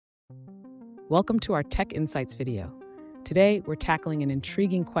Welcome to our Tech Insights video. Today, we're tackling an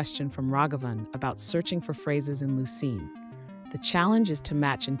intriguing question from Raghavan about searching for phrases in Lucene. The challenge is to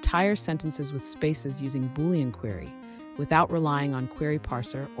match entire sentences with spaces using BooleanQuery without relying on query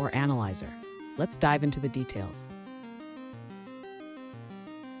parser or analyzer. Let's dive into the details.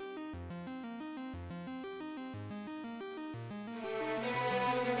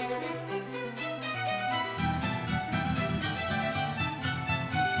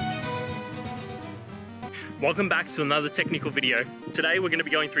 Welcome back to another technical video. Today we're going to be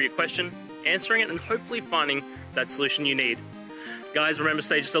going through your question, answering it, and hopefully finding that solution you need. Guys, remember,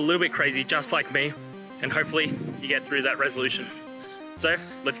 stay just a little bit crazy, just like me, and hopefully you get through that resolution. So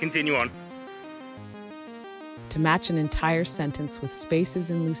let's continue on. To match an entire sentence with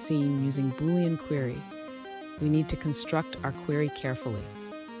spaces in Lucene using BooleanQuery, we need to construct our query carefully.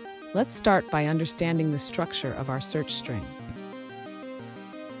 Let's start by understanding the structure of our search string.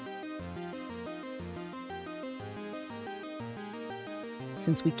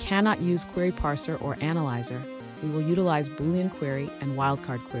 Since we cannot use query parser or analyzer, we will utilize BooleanQuery and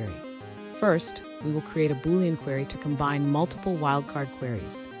wildcard query. First, we will create a Boolean query to combine multiple wildcard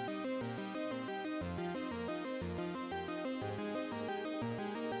queries.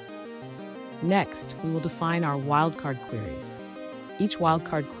 Next, we will define our wildcard queries. Each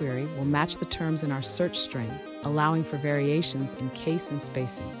wildcard query will match the terms in our search string, allowing for variations in case and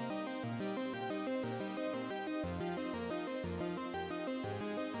spacing.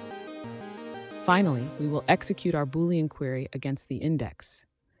 Finally, we will execute our Boolean query against the index.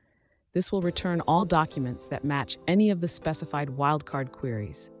 This will return all documents that match any of the specified wildcard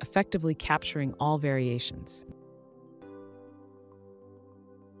queries, effectively capturing all variations.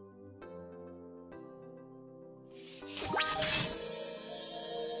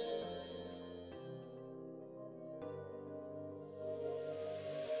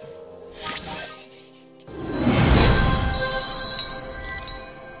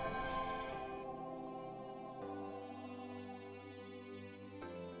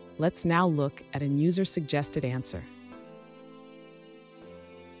 Let's now look at a user-suggested answer.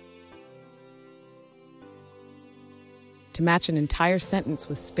 To match an entire sentence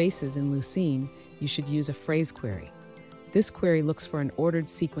with spaces in Lucene, you should use a phrase query. This query looks for an ordered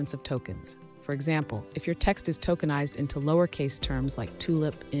sequence of tokens. For example, if your text is tokenized into lowercase terms like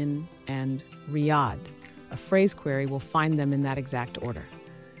tulip, in, and riyadh, a phrase query will find them in that exact order.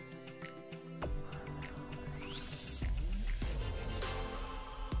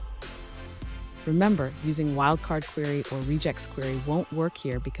 Remember, using wildcard query or regex query won't work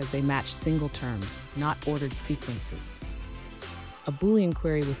here because they match single terms, not ordered sequences. A Boolean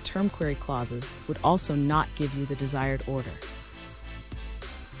query with term query clauses would also not give you the desired order.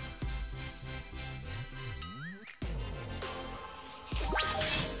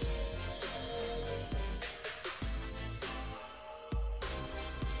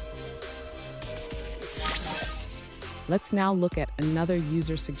 Let's now look at another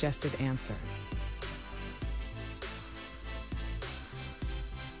user-suggested answer.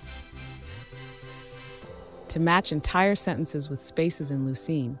 To match entire sentences with spaces in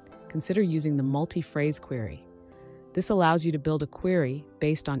Lucene, consider using the multi-phrase query. This allows you to build a query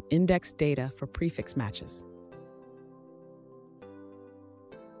based on indexed data for prefix matches.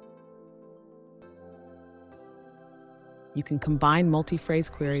 You can combine multi-phrase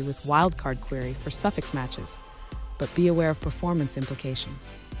query with wildcard query for suffix matches, but be aware of performance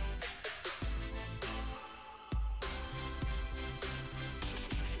implications.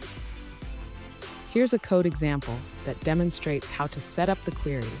 Here's a code example that demonstrates how to set up the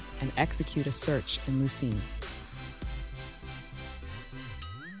queries and execute a search in Lucene.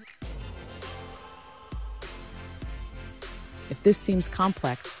 If this seems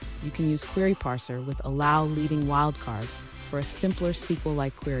complex, you can use query parser with allow leading wildcard for a simpler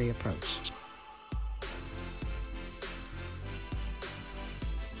SQL-like query approach.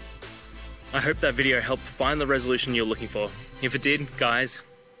 I hope that video helped find the resolution you're looking for. If it did, guys,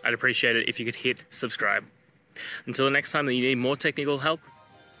 I'd appreciate it if you could hit subscribe. Until the next time that you need more technical help,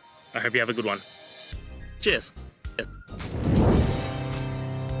 I hope you have a good one. Cheers.